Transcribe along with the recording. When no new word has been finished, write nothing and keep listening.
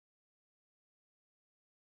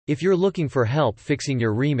If you're looking for help fixing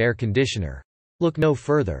your Rheem air conditioner, look no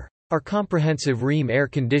further. Our comprehensive Rheem air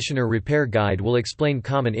conditioner repair guide will explain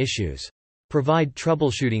common issues, provide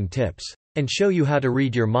troubleshooting tips, and show you how to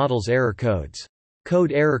read your model's error codes.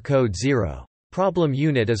 Code error code 0. Problem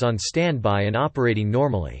unit is on standby and operating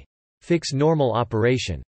normally. Fix normal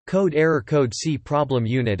operation. Code error code C. Problem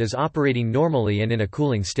unit is operating normally and in a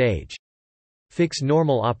cooling stage. Fix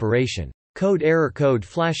normal operation. Code error code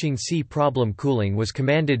flashing C. Problem cooling was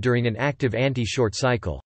commanded during an active anti-short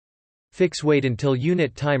cycle. Fix wait until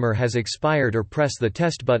unit timer has expired or press the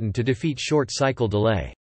test button to defeat short cycle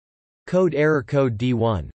delay. Code error code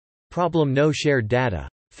D1. Problem no shared data.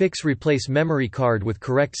 Fix replace memory card with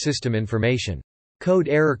correct system information. Code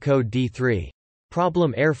error code D3.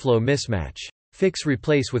 Problem airflow mismatch. Fix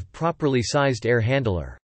replace with properly sized air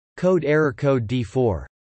handler. Code error code D4.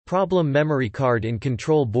 Problem memory card in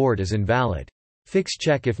control board is invalid. Fix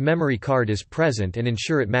check if memory card is present and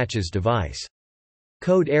ensure it matches device.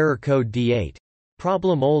 Code error code D8.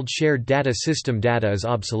 Problem old shared data system data is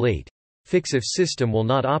obsolete. Fix if system will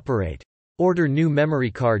not operate. Order new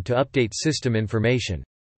memory card to update system information.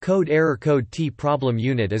 Code error code T. Problem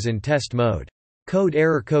unit is in test mode. Code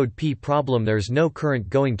error code P. Problem there's no current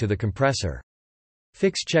going to the compressor.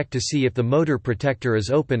 Fix check to see if the motor protector is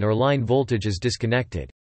open or line voltage is disconnected.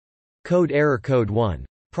 Code error code 1.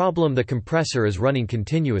 Problem the compressor is running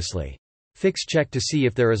continuously. Fix check to see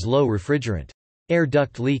if there is low refrigerant, air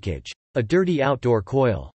duct leakage, a dirty outdoor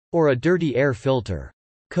coil, or a dirty air filter.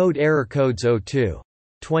 Code error codes 02,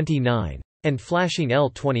 29, and flashing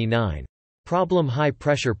L29. Problem high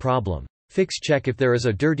pressure problem. Fix check if there is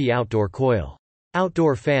a dirty outdoor coil,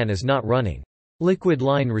 outdoor fan is not running, liquid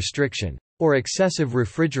line restriction, or excessive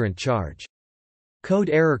refrigerant charge. Code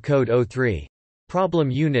error code 03.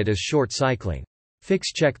 Problem unit is short cycling.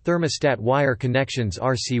 Fix check thermostat wire connections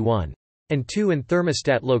RC1 and 2 and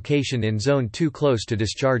thermostat location in zone 2 close to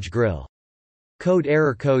discharge grill. Code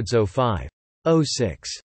error codes 05, 06,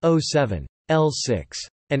 07, L6,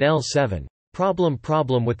 and L7.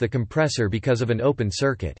 Problem with the compressor because of an open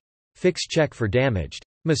circuit. Fix check for damaged,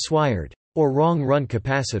 miswired, or wrong run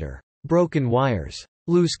capacitor, broken wires,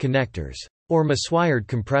 loose connectors, or miswired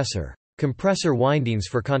compressor, compressor windings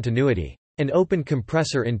for continuity, an open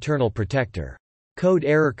compressor internal protector. Code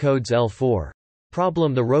error codes L4.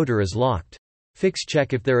 Problem the rotor is locked. Fix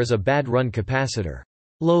check if there is a bad run capacitor,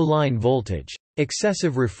 low line voltage,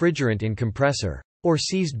 excessive refrigerant in compressor, or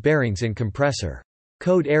seized bearings in compressor.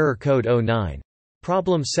 Code error code 09.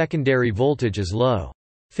 Problem secondary voltage is low.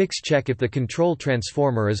 Fix check if the control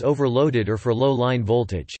transformer is overloaded or for low line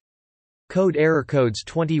voltage. Code error codes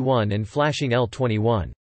 21 and flashing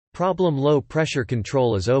L21. Problem low pressure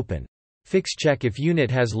control is open. Fix check if unit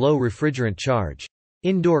has low refrigerant charge.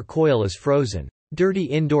 Indoor coil is frozen. Dirty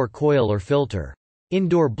indoor coil or filter.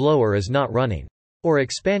 Indoor blower is not running. Or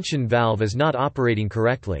expansion valve is not operating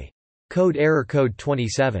correctly. Code error code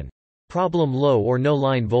 27. Problem low or no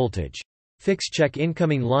line voltage. Fix check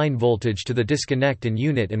incoming line voltage to the disconnect in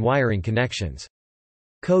unit and wiring connections.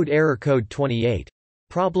 Code error code 28.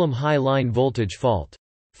 Problem high line voltage fault.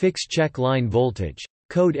 Fix check line voltage.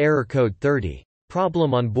 Code error code 30.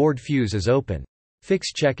 Problem on board fuse is open.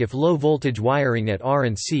 Fix check if low voltage wiring at R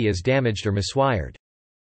and C is damaged or miswired.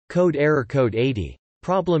 Code error code 80.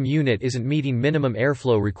 Problem unit isn't meeting minimum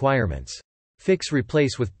airflow requirements. Fix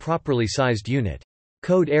replace with properly sized unit.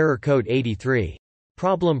 Code error code 83.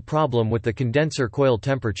 Problem with the condenser coil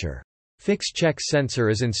temperature. Fix check sensor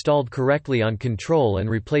is installed correctly on control and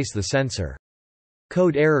replace the sensor.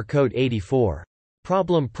 Code error code 84.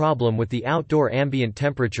 Problem with the outdoor ambient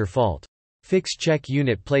temperature fault. Fix check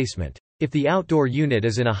unit placement. If the outdoor unit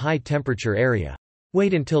is in a high temperature area,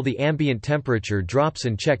 wait until the ambient temperature drops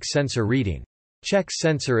and check sensor reading. Check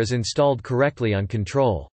sensor is installed correctly on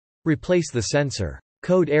control. Replace the sensor.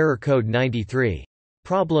 Code error code 93.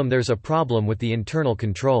 There's a problem with the internal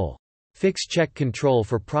control. Fix check control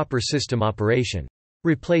for proper system operation.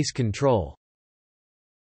 Replace control.